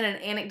do in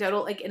an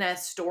anecdotal, like in a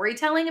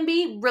storytelling, and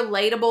be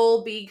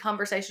relatable, be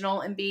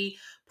conversational, and be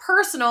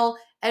personal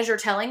as you're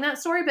telling that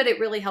story, but it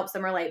really helps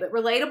them relate. But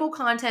relatable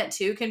content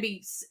too can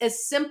be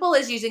as simple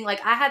as using,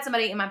 like I had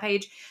somebody in my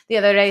page the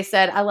other day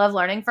said, I love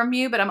learning from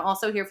you, but I'm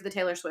also here for the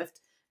Taylor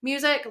Swift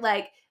music.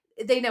 Like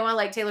they know I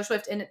like Taylor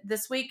Swift, and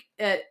this week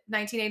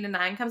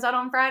 1989 comes out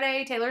on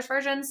Friday, Taylor's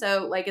version.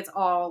 So like it's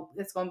going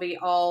to be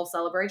all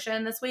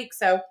celebration this week.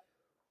 So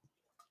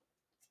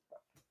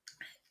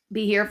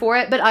be here for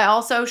it. But I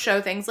also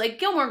show things like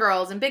Gilmore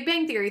Girls and Big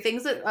Bang Theory,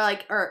 things that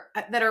are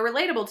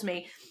relatable to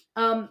me.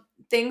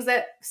 Things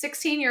that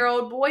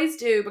 16-year-old boys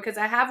do because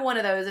I have one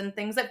of those, and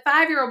things that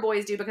 5-year-old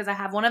boys do because I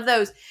have one of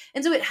those.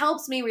 And so it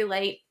helps me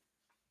relate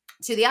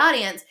to the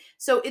audience.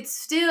 So it's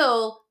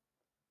still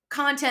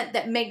content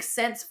that makes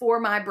sense for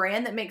my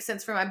brand, that makes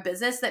sense for my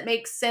business, that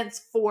makes sense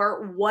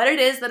for what it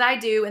is that I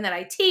do and that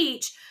I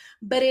teach,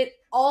 but it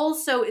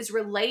also is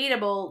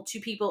relatable to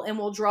people and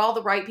will draw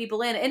the right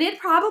people in. And it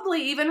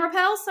probably even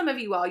repels some of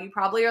you all. You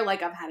probably are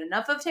like, I've had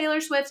enough of Taylor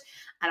Swift.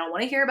 I don't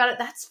want to hear about it.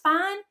 That's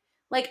fine.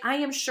 Like, I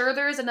am sure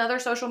there is another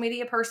social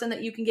media person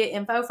that you can get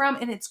info from,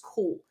 and it's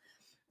cool.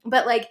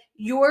 But like,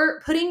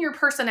 you're putting your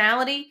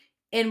personality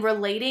and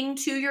relating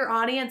to your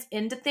audience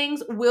into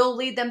things will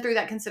lead them through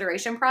that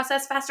consideration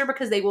process faster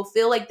because they will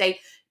feel like they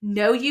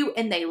know you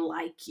and they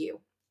like you.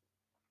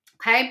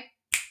 Okay?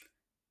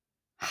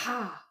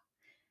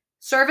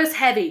 Service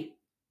heavy.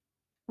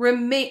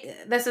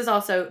 This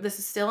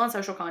is still on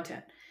social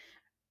content.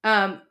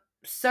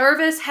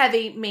 Service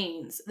heavy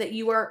means that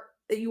you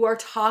are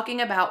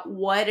talking about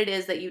what it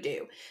is that you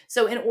do.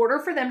 So in order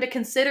for them to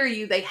consider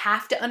you, they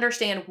have to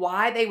understand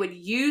why they would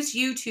use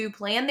you to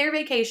plan their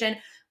vacation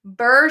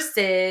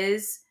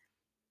versus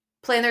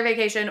plan their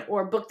vacation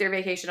or book their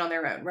vacation on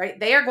their own, right?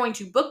 They are going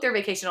to book their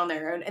vacation on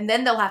their own and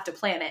then they'll have to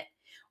plan it.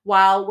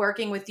 While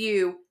working with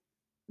you,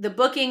 the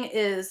booking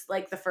is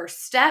like the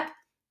first step.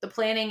 The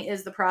planning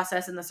is the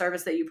process and the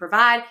service that you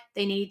provide.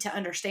 They need to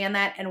understand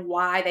that and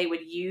why they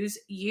would use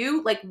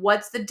you. Like,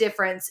 what's the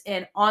difference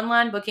in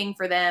online booking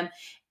for them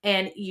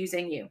and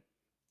using you?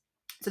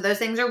 So those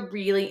things are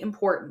really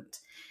important.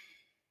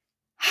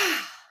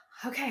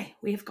 Okay,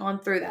 we've gone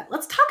through that.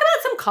 Let's talk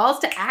about some calls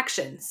to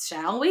action,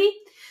 shall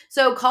we?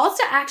 So calls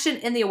to action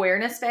in the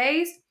awareness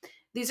phase.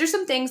 These are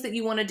some things that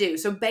you want to do.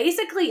 So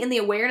basically in the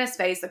awareness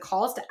phase, the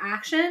calls to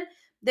action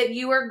that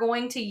you are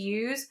going to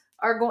use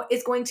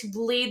is going to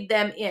lead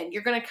them in.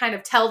 You're going to kind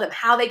of tell them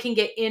how they can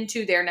get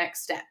into their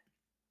next step.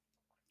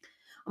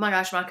 Oh my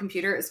gosh, my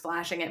computer is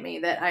flashing at me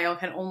that I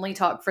can only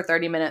talk for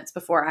 30 minutes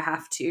before I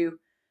have to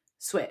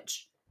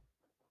switch.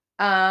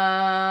 Hold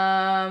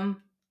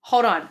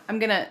on.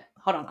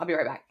 I'll be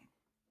right back.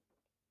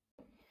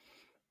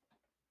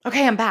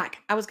 Okay, I'm back.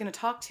 I was going to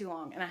talk too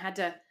long and I had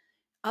to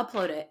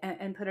upload it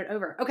and put it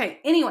over. Okay,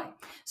 anyway,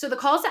 so the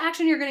calls to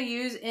action you're going to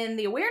use in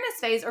the awareness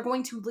phase are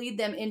going to lead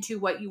them into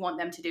what you want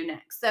them to do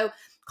next. So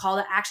call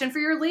to action for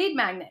your lead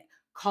magnet,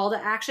 call to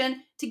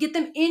action to get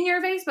them in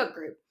your Facebook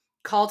group,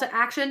 call to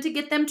action to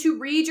get them to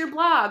read your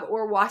blog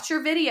or watch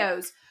your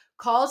videos,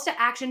 calls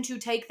to action to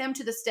take them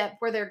to the step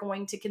where they're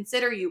going to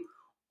consider you,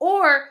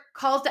 or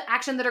calls to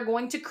action that are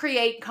going to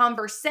create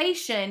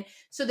conversation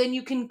so then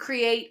you can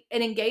create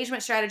an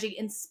engagement strategy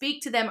and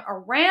speak to them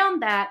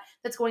around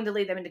that's going to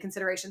lead them into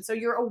consideration. So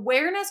your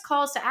awareness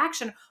calls to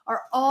action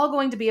are all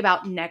going to be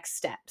about next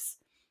steps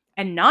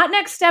and not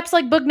next steps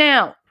like book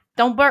now.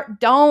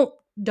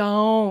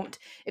 Don't.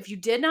 If you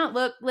did not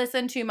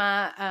listen to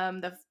my,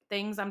 the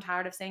things I'm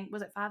tired of seeing,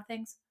 was it 5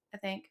 things? I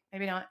think,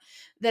 maybe not,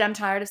 that I'm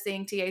tired of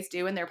seeing TAs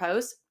do in their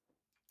posts.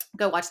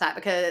 Go watch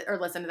that or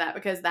listen to that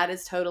because that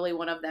is totally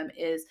one of them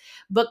is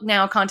book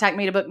now, contact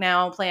me to book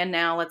now, plan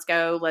now, let's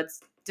go, let's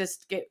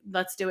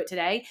do it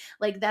today.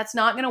 Like, that's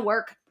not going to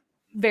work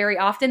very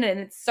often. And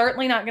it's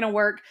certainly not going to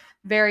work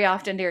very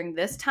often during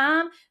this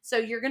time. So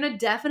you're going to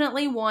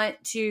definitely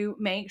want to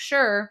make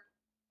sure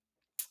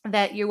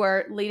that you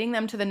are leading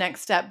them to the next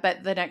step,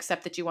 but the next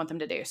step that you want them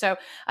to do. So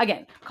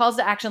again, calls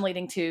to action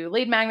leading to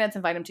lead magnets,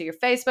 invite them to your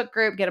Facebook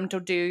group, get them to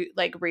do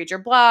read your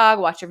blog,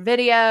 watch your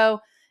video,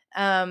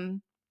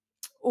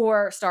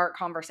 or start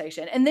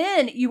conversation. And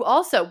then you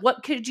also,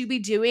 what could you be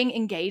doing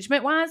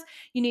engagement wise?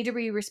 You need to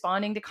be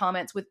responding to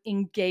comments with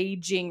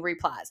engaging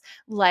replies.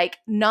 Like,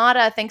 not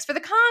a thanks for the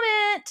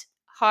comment,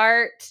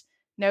 heart.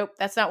 Nope,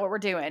 that's not what we're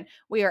doing.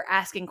 We are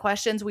asking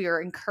questions. We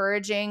are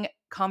encouraging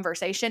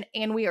conversation,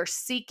 and we are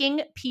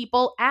seeking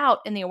people out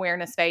in the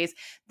awareness phase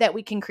that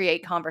we can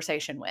create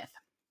conversation with.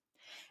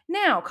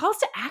 Now, calls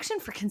to action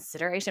for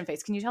consideration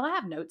phase. Can you tell I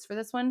have notes for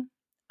this one?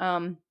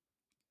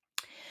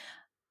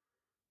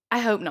 I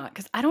hope not,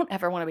 because I don't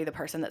ever want to be the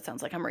person that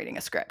sounds like I'm reading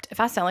a script.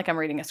 If I sound like I'm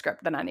reading a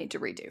script, then I need to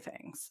redo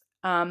things.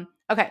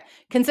 Okay,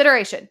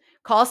 consideration.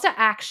 Calls to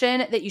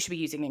action that you should be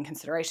using in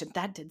consideration.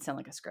 That did sound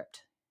like a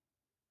script.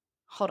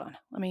 Hold on,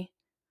 let me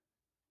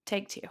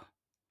take 2.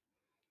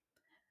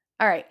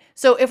 All right,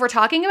 so if we're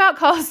talking about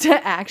calls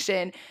to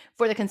action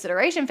for the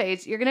consideration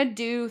phase, you're going to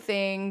do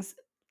things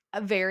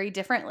very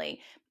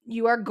differently.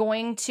 You are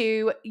going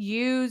to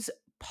use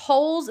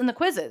polls and the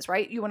quizzes,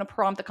 right? You want to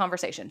prompt the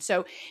conversation.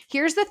 So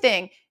here's the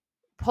thing.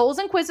 Polls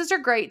and quizzes are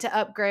great to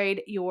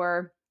upgrade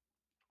your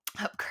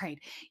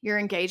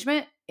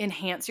engagement,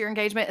 enhance your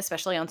engagement,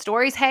 especially on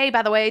stories. Hey,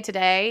 by the way,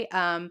 today,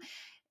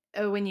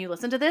 when you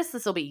listen to this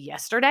will be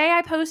yesterday.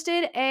 I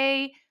posted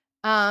a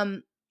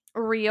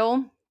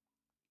reel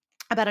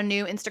about a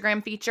new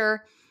Instagram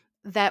feature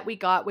that we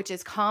got, which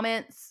is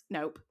polls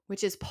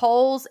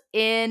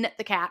in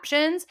the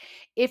captions.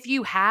 If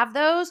you have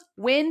those,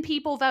 when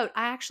people vote,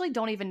 I actually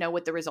don't even know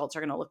what the results are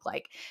going to look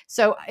like.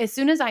 So as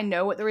soon as I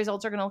know what the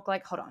results are going to look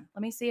like, hold on,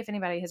 let me see if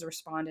anybody has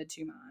responded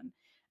to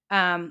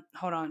mine.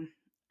 Hold on.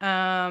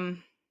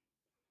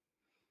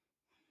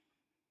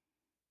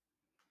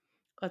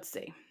 Let's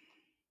see.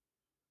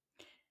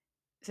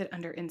 Is it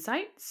under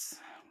insights?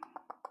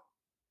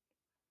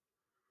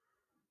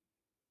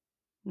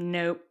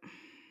 Nope.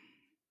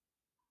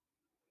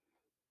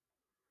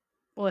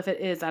 Well, if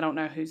it is, I don't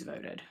know who's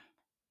voted.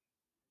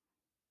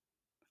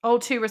 Oh,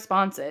 2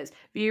 responses.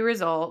 View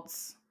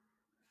results.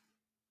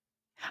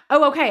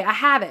 Oh, okay. I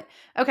have it.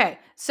 Okay.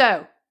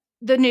 So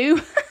the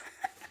new,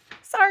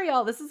 sorry,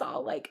 y'all. This is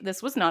all like,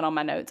 this was not on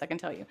my notes, I can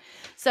tell you.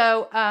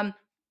 So,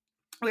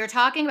 we were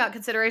talking about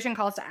consideration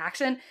calls to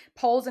action,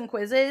 polls and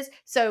quizzes.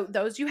 So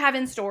those you have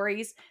in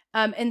stories.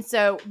 But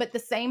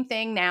the same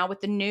thing now with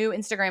the new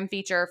Instagram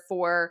feature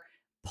for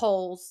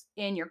polls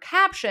in your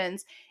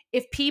captions.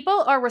 If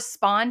people are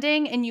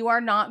responding and you are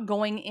not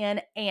going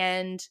in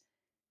and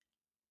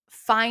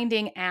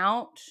finding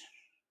out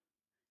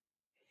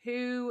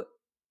who,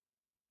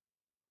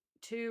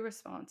 2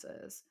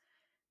 responses.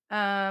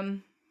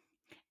 And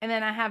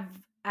then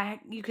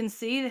you can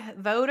see the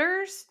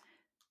voters,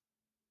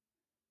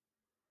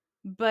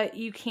 but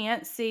you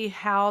can't see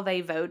how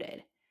they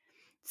voted.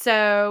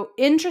 So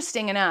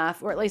interesting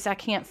enough, or at least I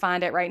can't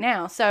find it right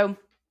now. So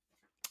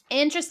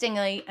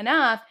interestingly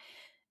enough,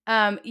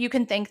 you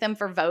can thank them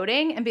for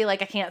voting and be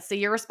like, I can't see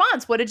your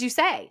response. What did you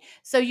say?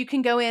 So you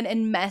can go in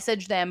and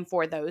message them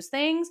for those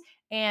things.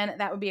 And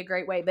that would be a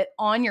great way. But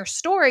on your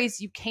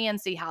stories, you can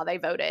see how they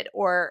voted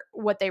or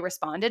what they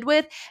responded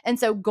with. And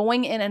so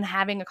going in and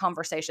having a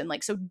conversation,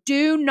 so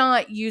do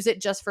not use it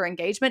just for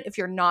engagement if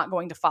you're not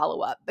going to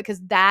follow up,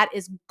 because that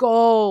is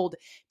gold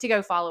to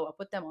go follow up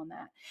with them on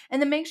that. And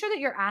then make sure that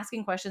you're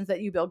asking questions that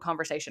you build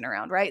conversation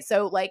around, right?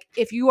 So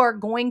if you are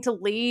going to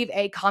leave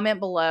a comment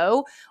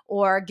below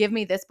or give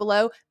me this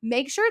below,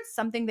 make sure it's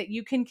something that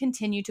you can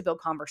continue to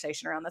build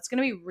conversation around. That's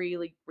going to be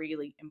really,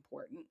 really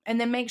important.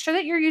 And then make sure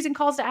that you're using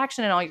calls to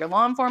action in all your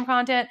long form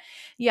content,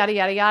 yada,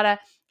 yada, yada.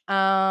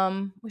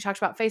 We talked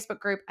about Facebook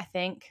group, I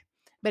think.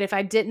 But if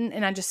I didn't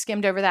and I just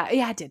skimmed over that,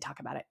 yeah, I did talk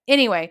about it.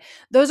 Anyway,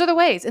 those are the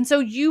ways. And so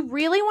you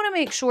really want to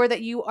make sure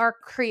that you are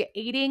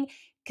creating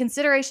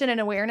consideration and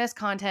awareness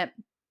content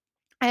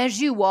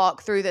as you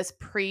walk through this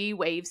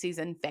pre-wave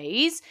season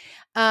phase.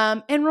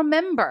 And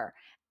remember,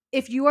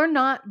 if you are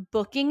not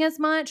booking as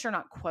much or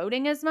not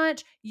quoting as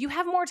much, you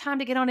have more time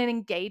to get on and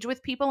engage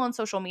with people on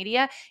social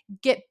media,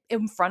 get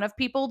in front of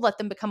people, let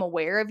them become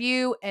aware of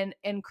you, and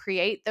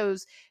create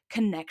those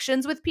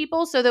connections with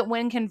people so that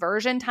when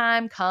conversion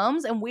time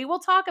comes, and we will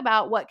talk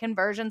about what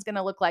conversion is going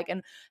to look like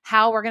and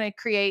how we're going to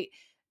create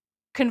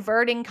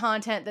converting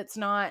content that's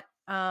not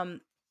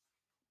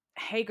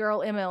hey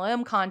girl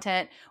MLM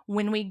content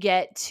when we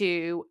get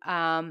to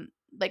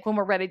when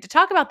we're ready to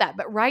talk about that.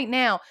 But right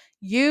now,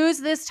 use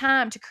this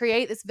time to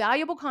create this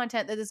valuable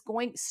content that is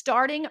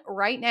starting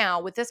right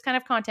now with this kind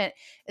of content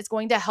is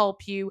going to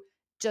help you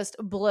just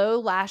blow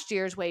last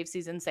year's wave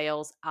season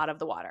sales out of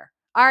the water.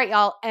 All right,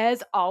 y'all,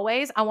 as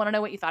always, I want to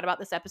know what you thought about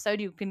this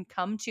episode. You can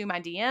come to my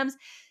DMs,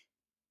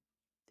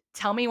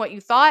 tell me what you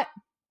thought,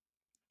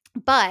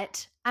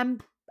 but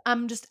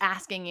I'm just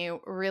asking you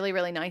really,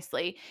 really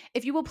nicely,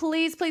 if you will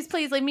please, please,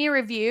 please leave me a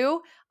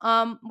review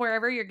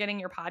wherever you're getting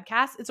your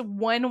podcast. It's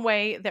one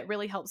way that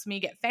really helps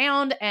me get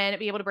found and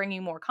be able to bring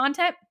you more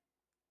content.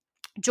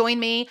 Join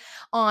me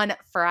on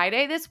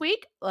Friday this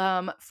week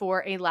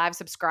for a live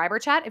subscriber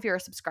chat. If you're a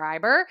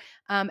subscriber,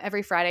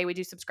 every Friday we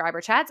do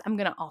subscriber chats. I'm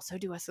going to also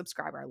do a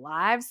subscriber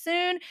live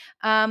soon,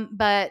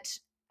 but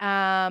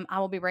I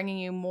will be bringing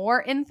you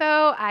more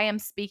info. I am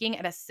speaking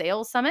at a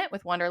sales summit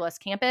with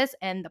Wonderlust Campus,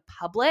 and the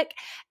public,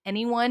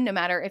 anyone, no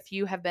matter if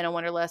you have been a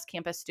Wonderlust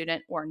Campus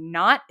student or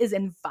not, is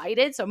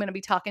invited. So I'm going to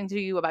be talking to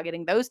you about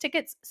getting those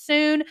tickets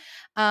soon.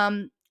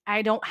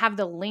 I don't have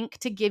the link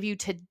to give you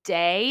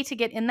today to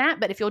get in that,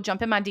 but if you'll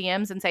jump in my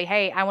DMs and say,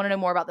 hey, I want to know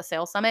more about the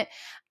sales summit,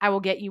 I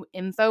will get you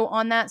info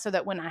on that so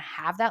that when I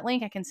have that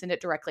link, I can send it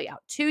directly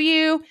out to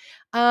you.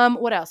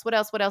 What else? What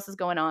else is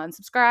going on?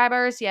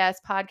 Subscribers, yes.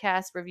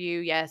 Podcast review,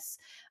 yes.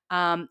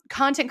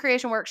 Content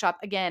creation workshop.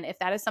 Again, if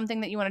that is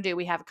something that you want to do,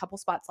 we have a couple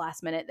spots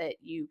last minute that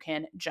you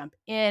can jump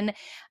in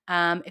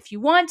if you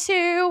want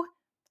to.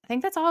 I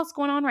think that's all that's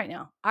going on right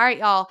now. All right,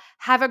 y'all.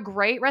 Have a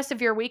great rest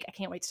of your week. I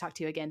can't wait to talk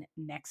to you again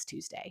next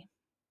Tuesday.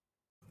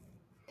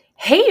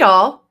 Hey,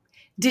 y'all.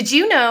 Did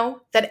you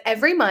know that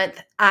every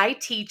month I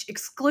teach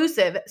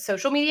exclusive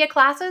social media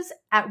classes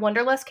at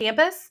Wonderlust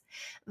Campus?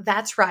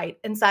 That's right.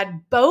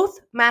 Inside both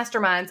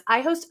masterminds,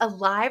 I host a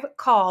live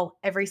call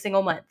every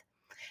single month.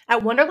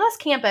 At Wonderlust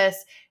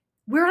Campus,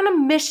 we're on a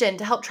mission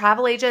to help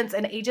travel agents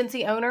and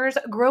agency owners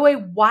grow a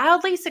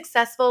wildly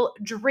successful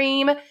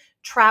dream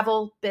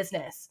travel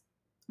business.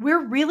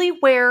 We're really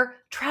where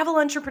travel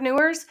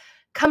entrepreneurs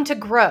come to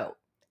grow,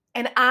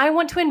 and I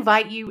want to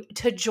invite you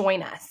to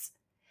join us.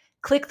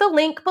 Click the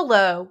link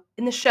below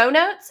in the show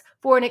notes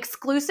for an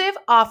exclusive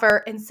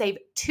offer and save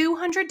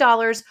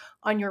 $200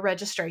 on your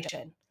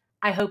registration.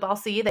 I hope I'll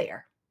see you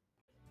there.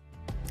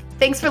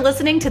 Thanks for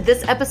listening to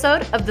this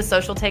episode of the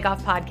Social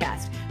Takeoff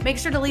Podcast. Make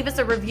sure to leave us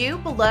a review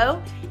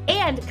below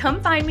and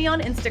come find me on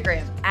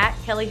Instagram at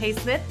Kelly Hay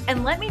Smith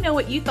and let me know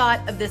what you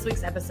thought of this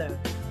week's episode.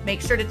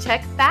 Make sure to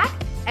check back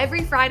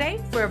every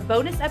Friday for a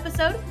bonus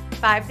episode,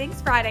 5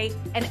 Things Friday,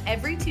 and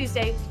every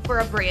Tuesday for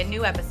a brand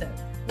new episode.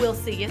 We'll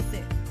see you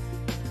soon.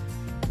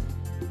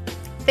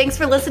 Thanks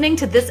for listening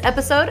to this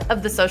episode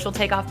of the Social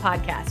Takeoff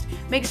Podcast.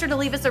 Make sure to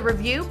leave us a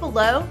review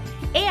below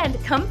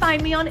and come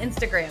find me on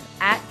Instagram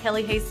at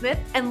Kelly Hay Smith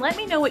and let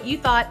me know what you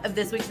thought of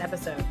this week's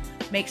episode.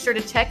 Make sure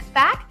to check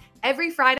back every Friday